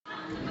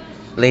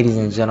Ladies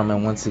and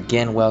gentlemen, once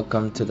again,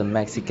 welcome to the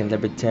Mexican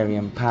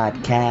Libertarian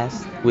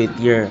Podcast with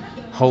your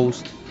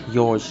host,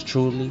 yours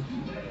truly,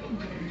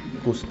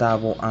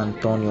 Gustavo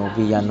Antonio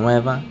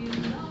Villanueva,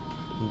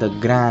 the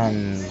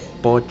Gran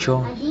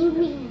Pocho.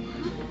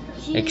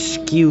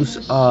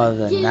 Excuse all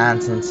the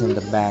nonsense in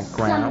the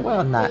background.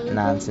 Well, not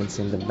nonsense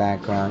in the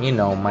background.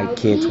 My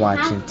kids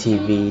watching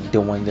TV,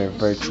 doing their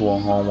virtual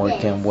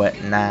homework and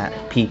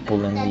whatnot.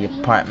 People in the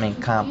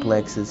apartment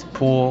complex's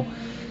pool.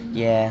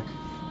 Yeah,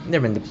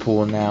 they're in the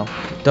pool now.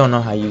 Don't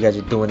know how you guys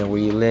are doing it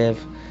where you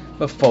live,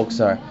 but folks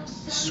are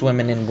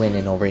swimming and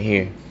winning over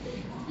here.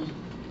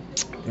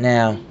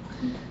 Now,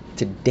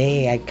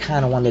 today I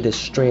kind of wanted to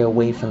stray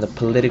away from the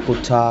political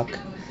talk.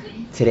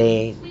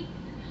 Today,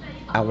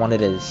 I wanted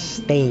to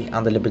stay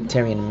on the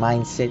libertarian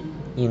mindset,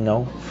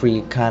 free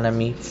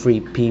economy, free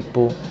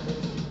people,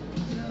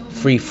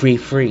 free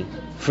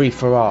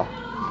for all,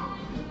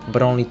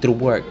 but only through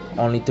work,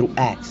 only through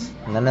acts.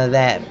 None of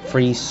that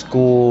free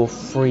school,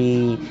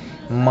 free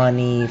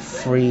money,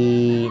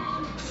 free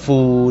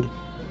food.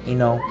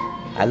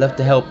 I love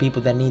to help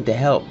people that need the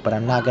help, but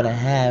I'm not gonna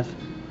have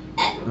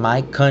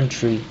my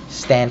country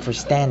stand for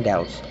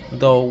standouts.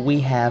 Though we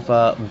have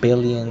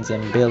billions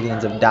and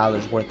billions of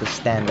dollars worth of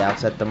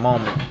standouts at the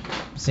moment,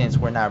 since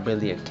we're not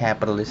really a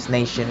capitalist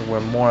nation,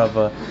 we're more of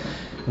a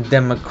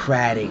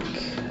democratic,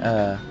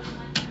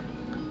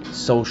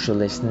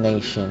 socialist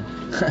nation.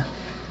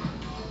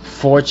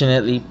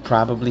 Fortunately,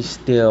 probably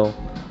still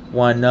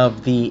one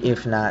of the,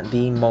 if not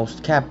the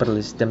most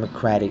capitalist,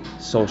 democratic,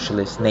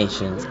 socialist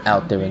nations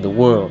out there in the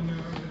world.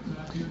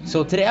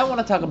 So today I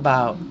want to talk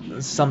about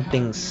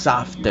something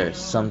softer,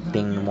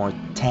 something more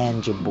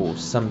tangible,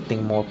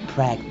 something more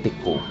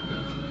practical,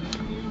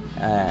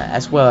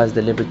 as well as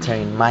the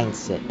libertarian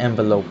mindset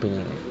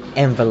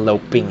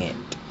enveloping it.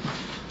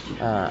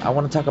 I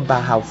want to talk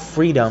about how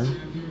freedom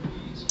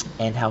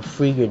and how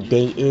free your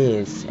day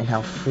is and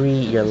how free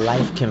your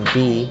life can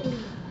be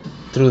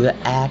through the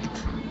act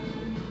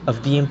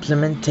of the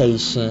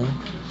implementation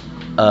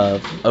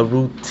of a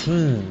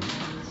routine.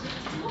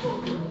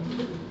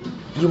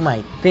 You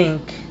might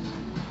think,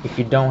 if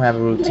you don't have a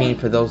routine,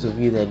 for those of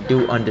you that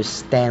do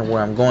understand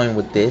where I'm going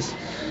with this,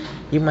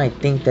 you might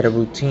think that a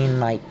routine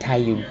might tie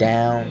you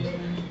down,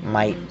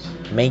 might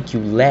make you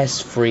less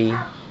free,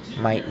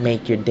 might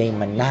make your day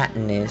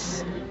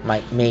monotonous,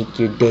 might make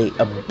your day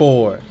a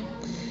bore.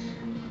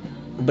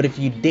 But if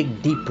you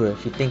dig deeper,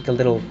 if you think a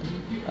little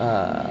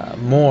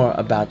more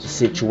about the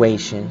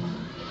situation,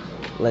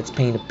 let's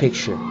paint a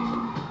picture.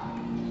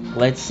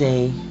 Let's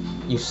say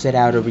you set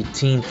out a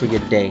routine for your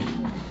day.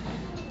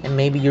 And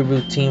maybe your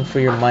routine for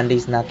your Monday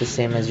is not the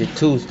same as your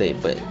Tuesday,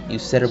 but you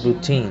set a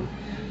routine.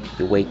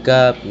 You wake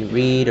up, you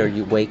read, or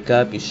you wake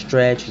up, you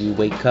stretch, or you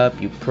wake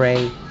up, you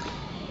pray, you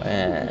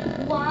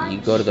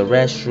go to the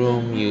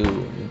restroom, you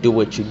do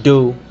what you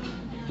do.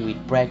 You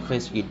eat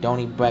breakfast, you don't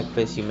eat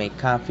breakfast, you make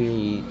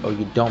coffee, or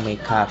you don't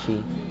make coffee,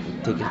 you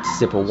take a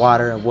sip of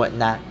water and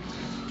whatnot.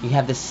 You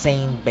have the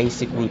same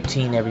basic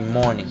routine every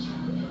morning.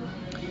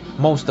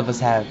 Most of us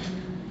have,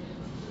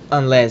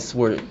 unless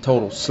we're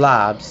total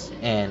slobs,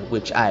 and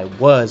which I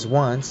was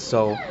once,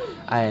 so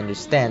I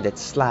understand that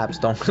slobs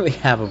don't really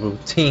have a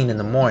routine in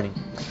the morning.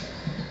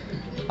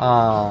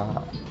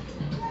 But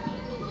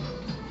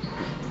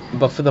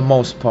for the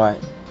most part,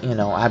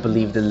 I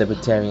believe the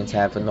libertarians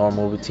have a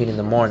normal routine in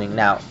the morning.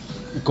 Now,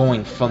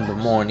 going from the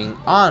morning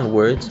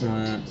onwards,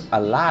 a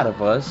lot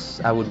of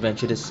us, I would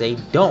venture to say,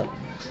 don't.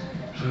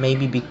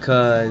 Maybe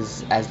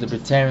because as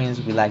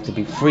libertarians we like to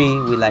be free,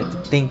 we like to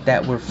think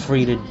that we're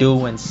free to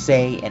do and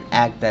say and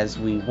act as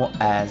we want,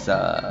 as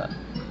our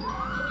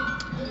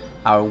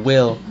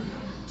will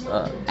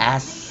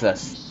asks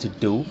us to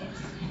do,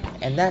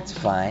 and that's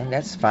fine.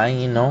 I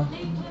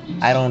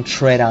don't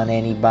tread on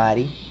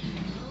anybody.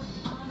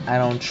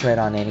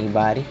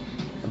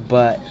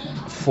 But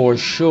for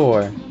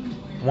sure,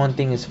 one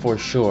thing is for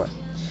sure: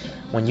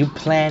 when you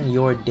plan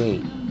your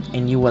day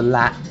and you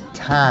allot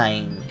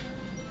time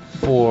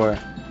for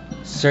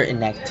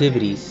certain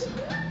activities,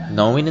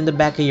 knowing in the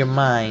back of your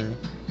mind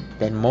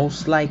that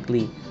most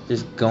likely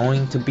there's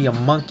going to be a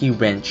monkey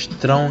wrench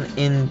thrown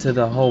into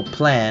the whole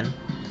plan,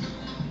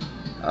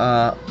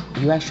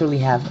 you actually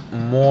have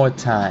more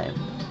time.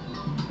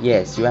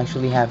 Yes, you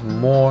actually have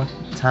more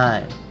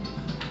time.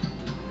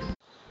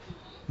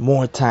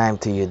 More time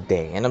to your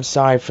day. And I'm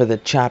sorry for the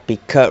choppy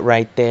cut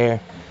right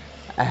there.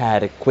 I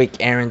had a quick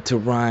errand to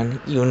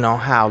run. You know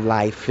how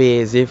life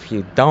is. If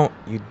you don't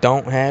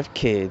have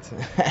kids.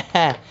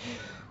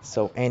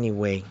 So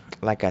anyway,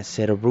 like I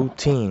said, a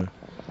routine.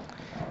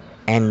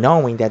 And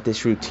knowing that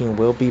this routine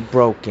will be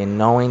broken,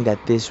 knowing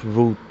that this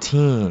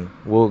routine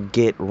will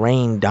get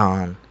rained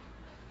on,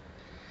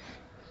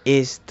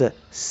 is the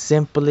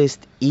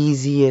simplest,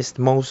 easiest,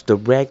 most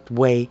direct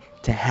way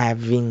to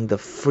having the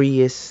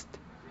freest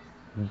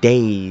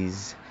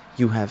days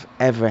you have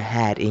ever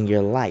had in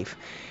your life.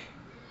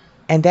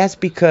 And that's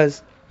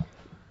because,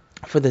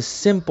 for the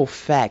simple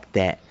fact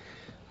that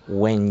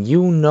when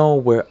you know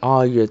where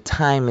all your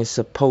time is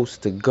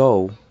supposed to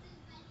go,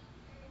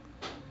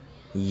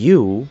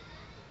 you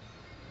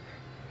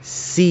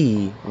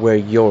see where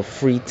your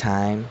free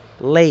time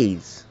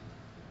lays.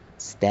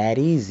 It's that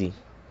easy.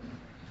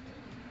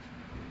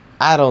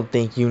 I don't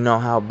think you know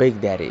how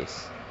big that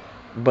is.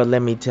 But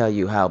let me tell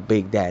you how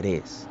big that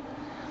is.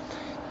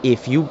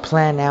 If you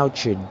plan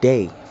out your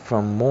day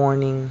from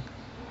morning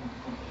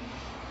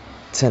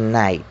to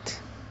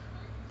night,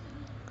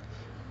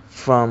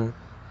 from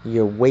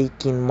your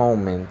waking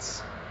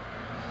moments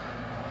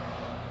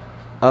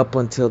up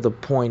until the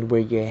point where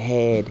your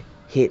head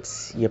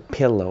hits your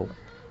pillow,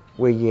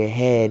 where your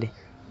head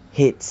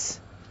hits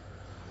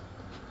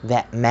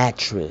that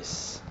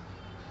mattress,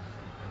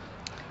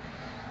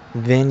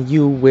 then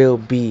you will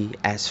be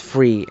as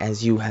free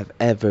as you have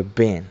ever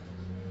been.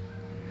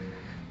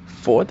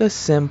 For the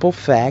simple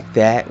fact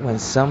that when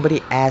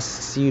somebody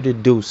asks you to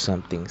do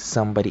something,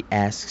 somebody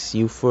asks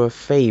you for a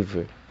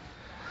favor,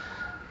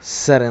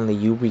 suddenly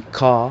you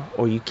recall,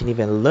 or you can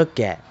even look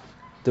at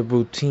the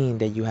routine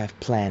that you have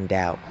planned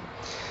out.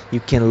 You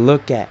can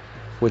look at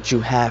what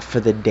you have for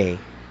the day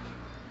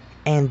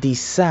and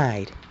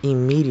decide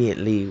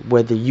immediately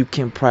whether you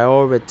can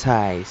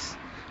prioritize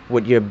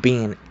what you're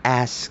being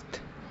asked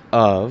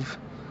of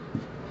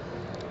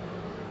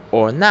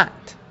or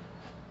not.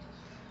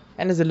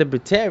 And as a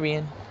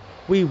libertarian,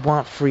 we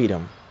want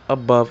freedom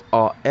above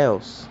all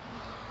else.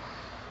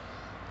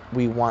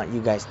 We want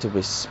you guys to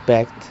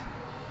respect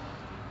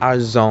our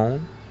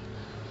zone.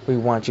 We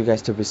want you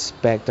guys to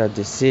respect our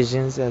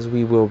decisions as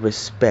we will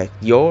respect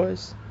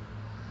yours.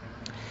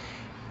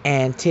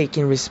 And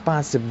taking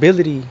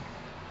responsibility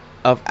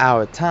of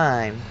our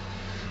time,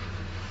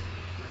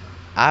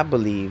 I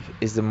believe,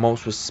 is the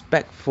most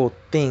respectful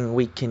thing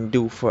we can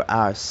do for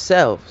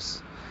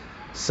ourselves.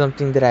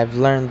 Something that I've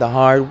learned the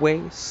hard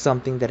way,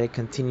 something that I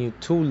continue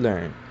to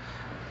learn.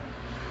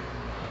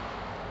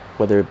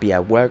 Whether it be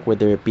at work,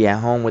 whether it be at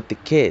home with the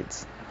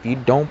kids. If you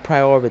don't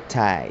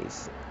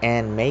prioritize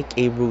and make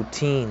a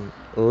routine,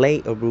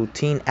 lay a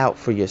routine out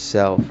for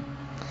yourself,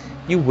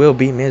 you will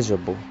be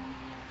miserable.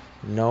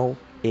 No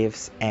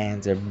ifs,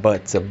 ands, or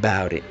buts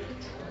about it.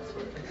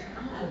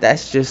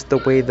 That's just the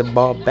way the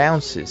ball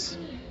bounces.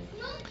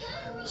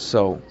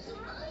 So,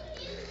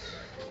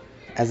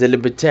 as a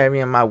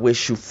libertarian, I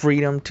wish you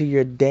freedom to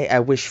your day. I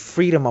wish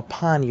freedom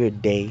upon your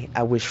day.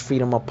 I wish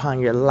freedom upon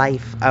your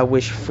life. I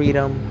wish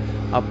freedom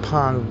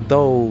upon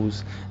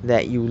those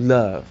that you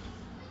love.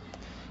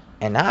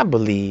 And I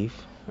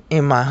believe,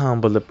 in my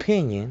humble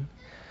opinion,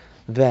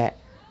 that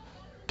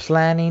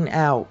planning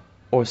out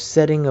or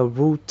setting a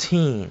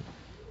routine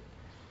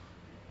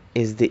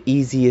is the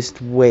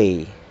easiest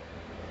way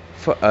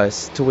for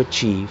us to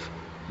achieve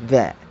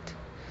that.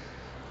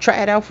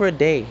 Try it out for a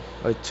day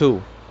or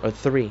two or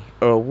three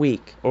or a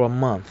week or a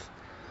month.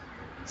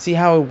 See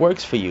how it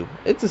works for you.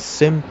 It's a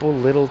simple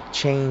little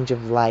change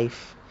of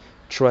life.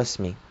 Trust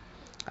me,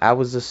 I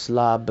was a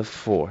slob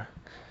before.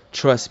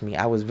 Trust me,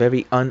 I was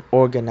very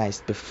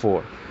unorganized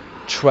before.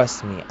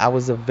 Trust me, I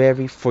was a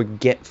very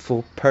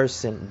forgetful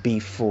person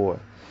before.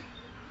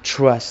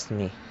 Trust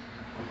me,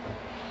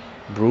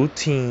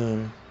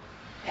 routine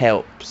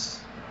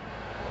helps.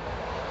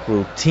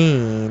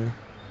 Routine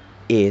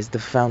is the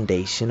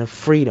foundation of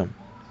freedom.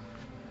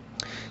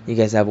 You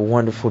guys have a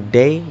wonderful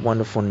day,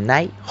 wonderful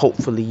night.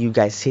 Hopefully you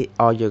guys hit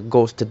all your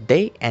goals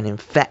today and in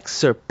fact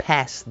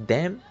surpass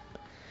them.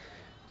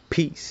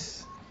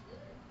 Peace.